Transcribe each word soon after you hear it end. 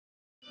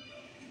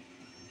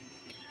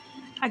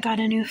I got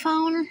a new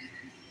phone.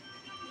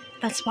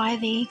 That's why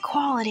the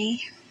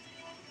quality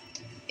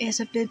is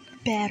a bit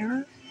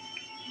better.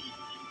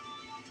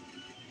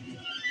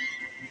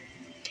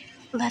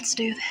 Let's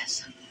do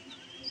this.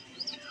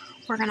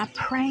 We're gonna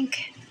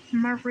prank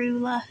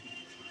Merula.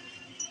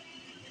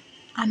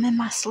 I'm in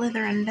my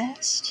Slytherin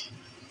vest.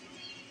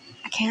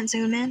 I can't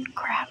zoom in.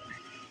 Crap.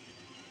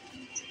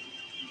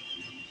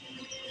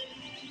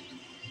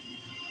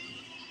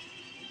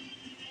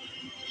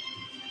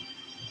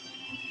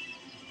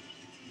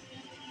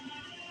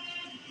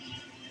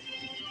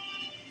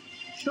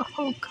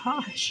 Oh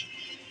gosh.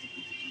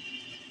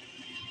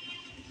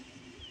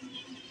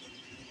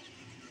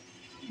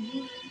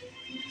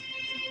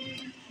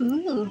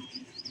 Ooh.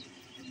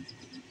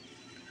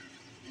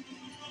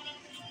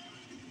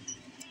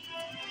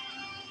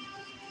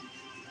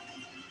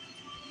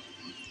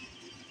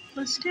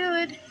 Let's do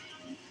it.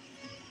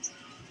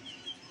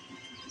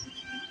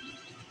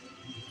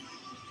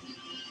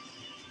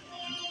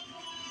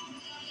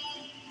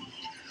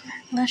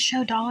 Let's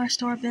show Dollar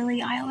Store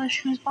Billie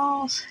Eilish who's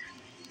balls.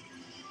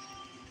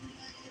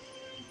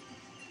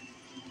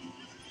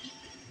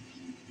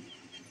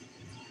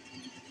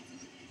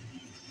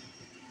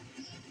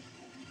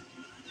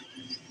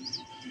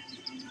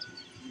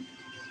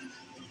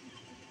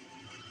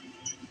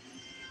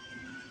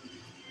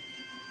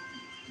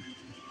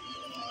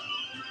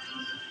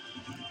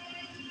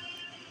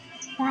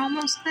 We're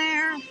almost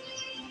there.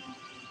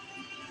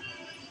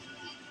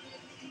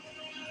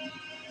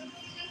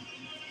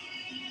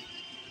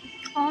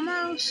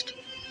 Almost.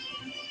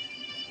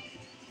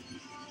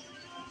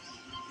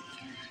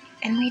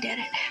 And we did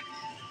it.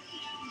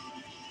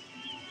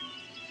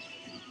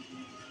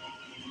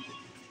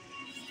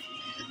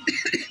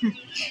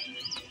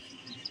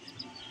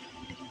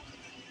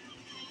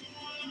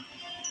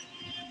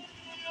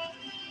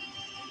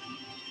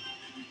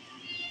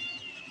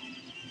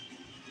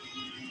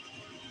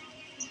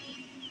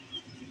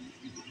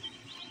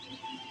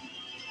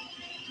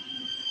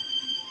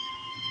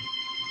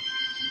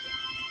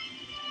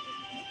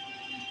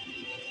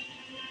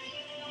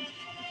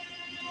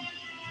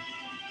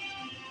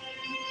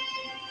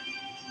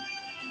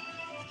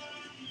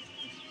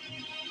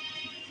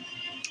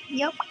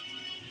 Yep.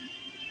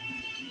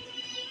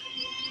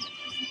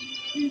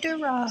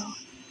 Duro.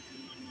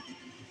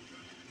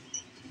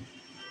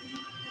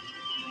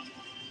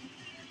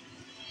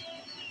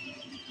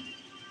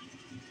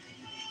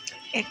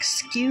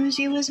 Excuse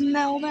you,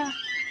 Esmelda.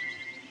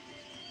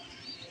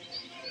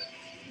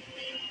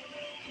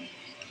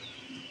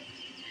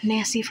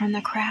 Nancy from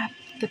the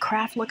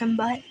craft looking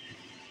butt.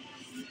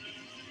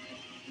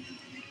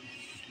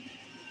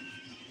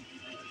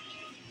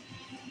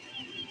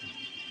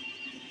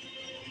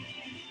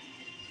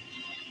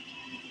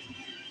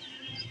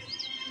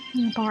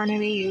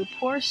 Barnaby, you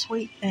poor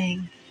sweet thing.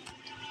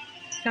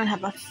 You don't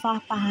have a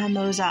thought behind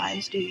those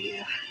eyes, do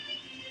you?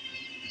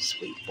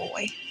 Sweet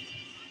boy.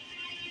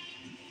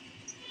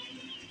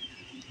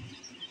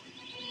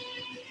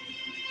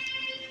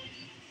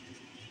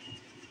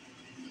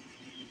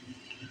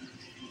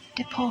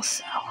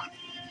 Depulso.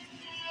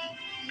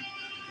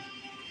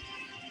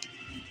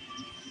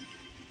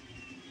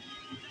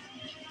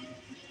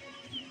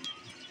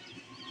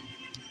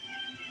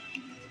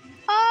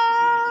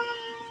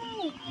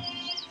 Oh!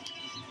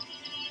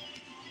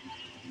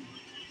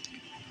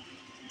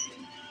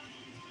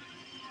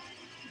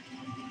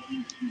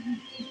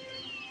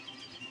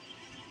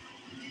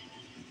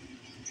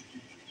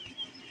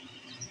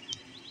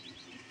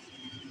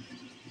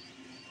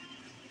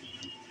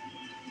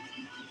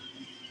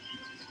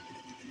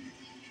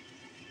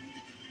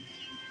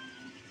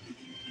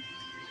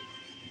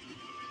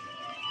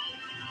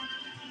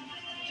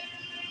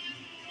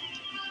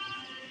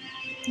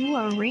 Ooh,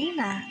 a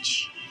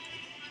rematch.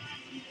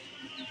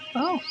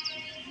 Oh.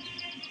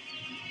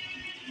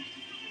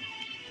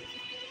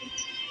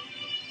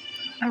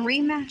 A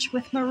rematch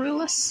with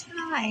Merula's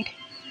side.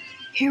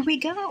 Here we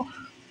go.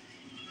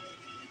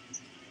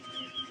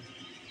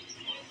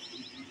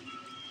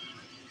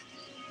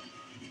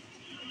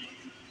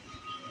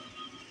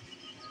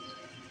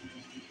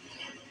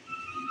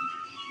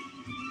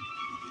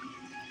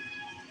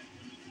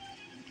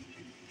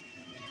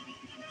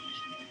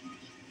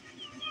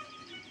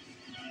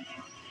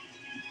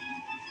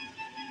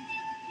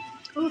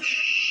 Oh,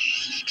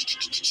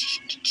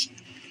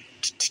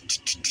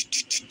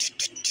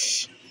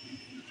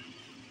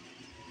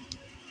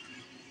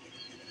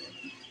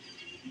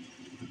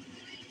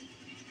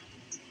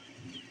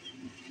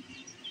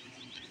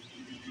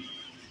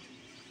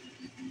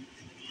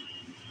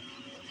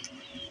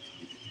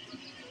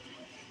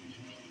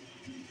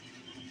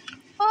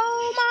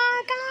 oh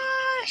my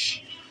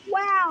gosh!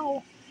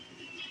 Wow!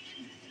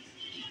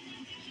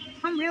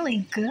 I'm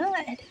really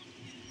good.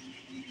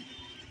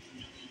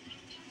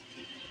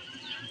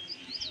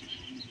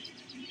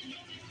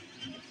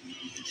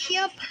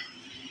 Yep.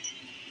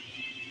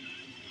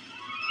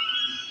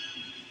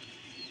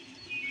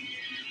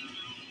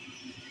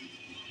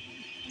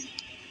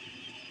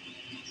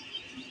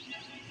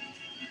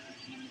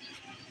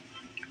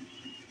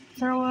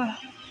 Throw a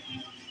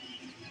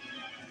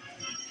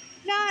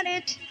got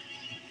it.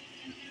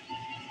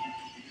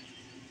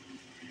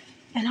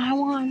 And I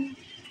won.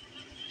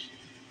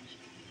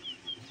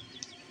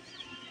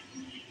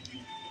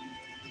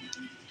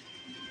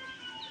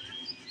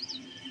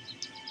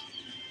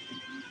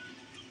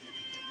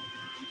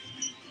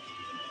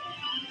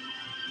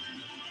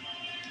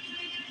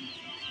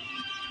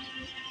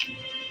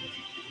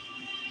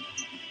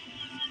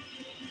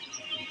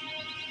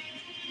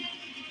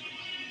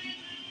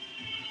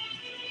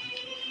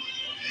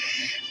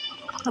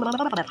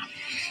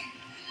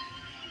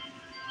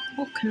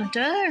 What can I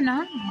do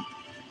now?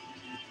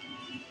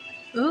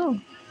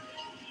 Ooh,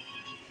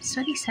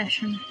 study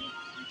session.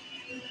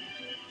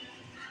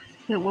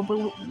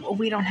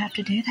 We don't have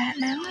to do that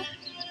now?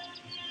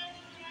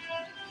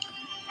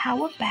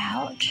 How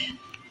about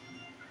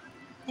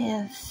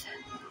if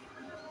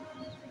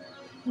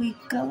we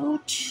go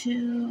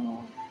to...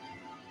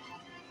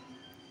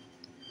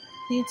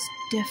 It's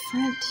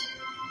different.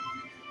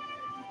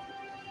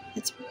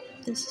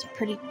 This is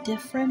pretty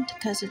different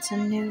because it's a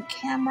new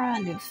camera, a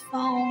new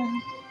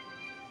phone.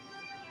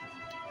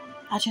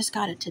 I just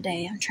got it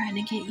today. I'm trying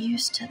to get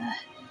used to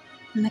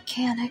the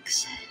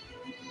mechanics.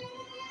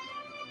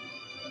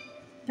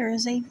 There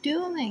is a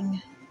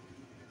dueling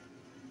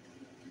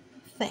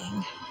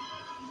thing.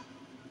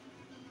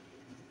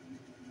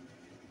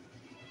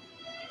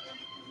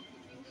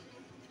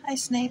 Hi,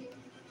 Snape.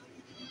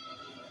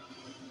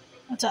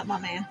 What's up, my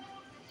man?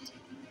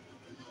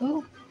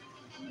 Ooh.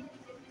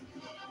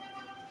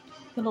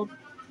 Little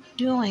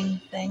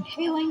dueling thing.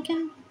 Hey,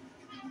 Lincoln.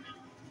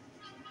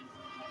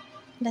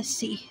 Let's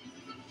see.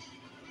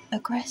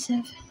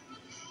 Aggressive.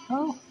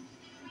 Oh.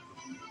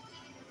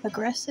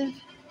 Aggressive.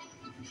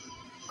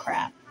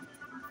 Crap.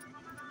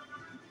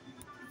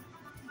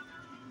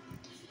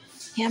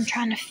 Yeah, I'm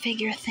trying to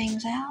figure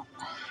things out.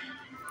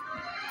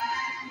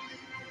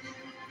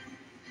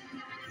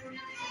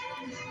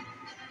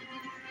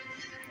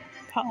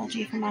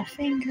 Apology for my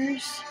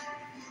fingers.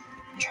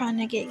 I'm trying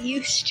to get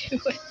used to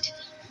it.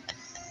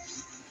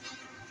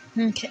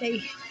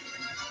 Okay.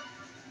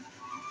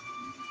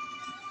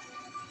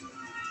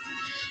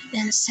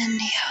 Incendio.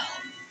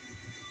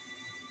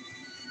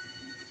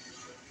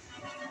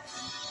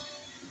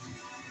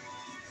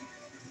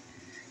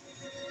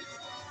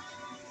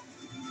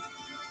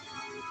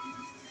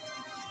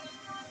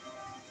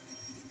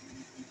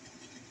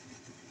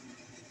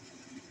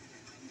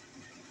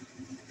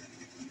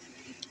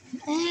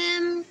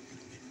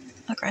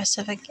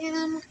 Aggressive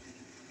again.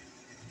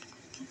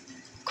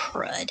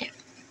 Crud.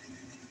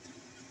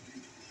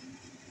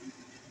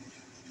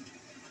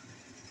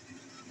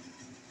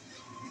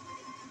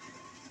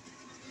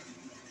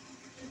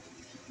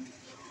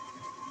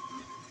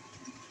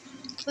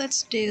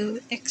 Let's do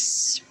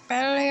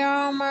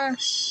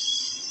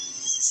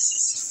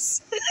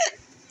Expelliarmus.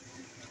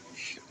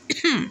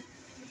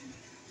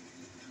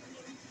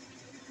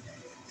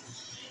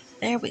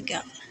 There we go.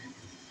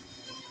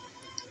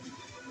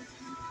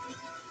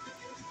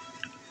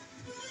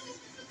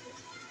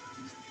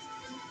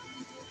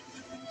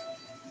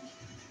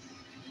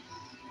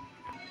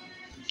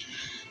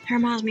 That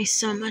reminds me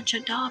so much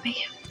of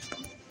Dobby.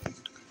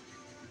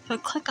 So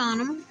click on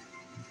him.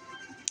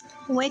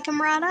 Wake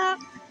him right up.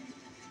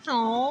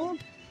 Oh,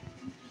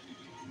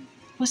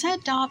 was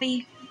that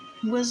Dobby?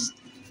 Was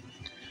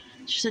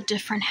just a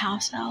different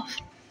house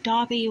elf.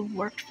 Dobby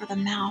worked for the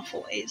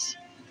Malfoys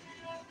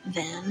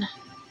then,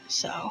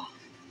 so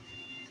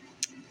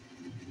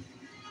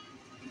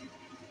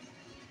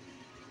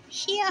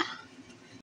yeah.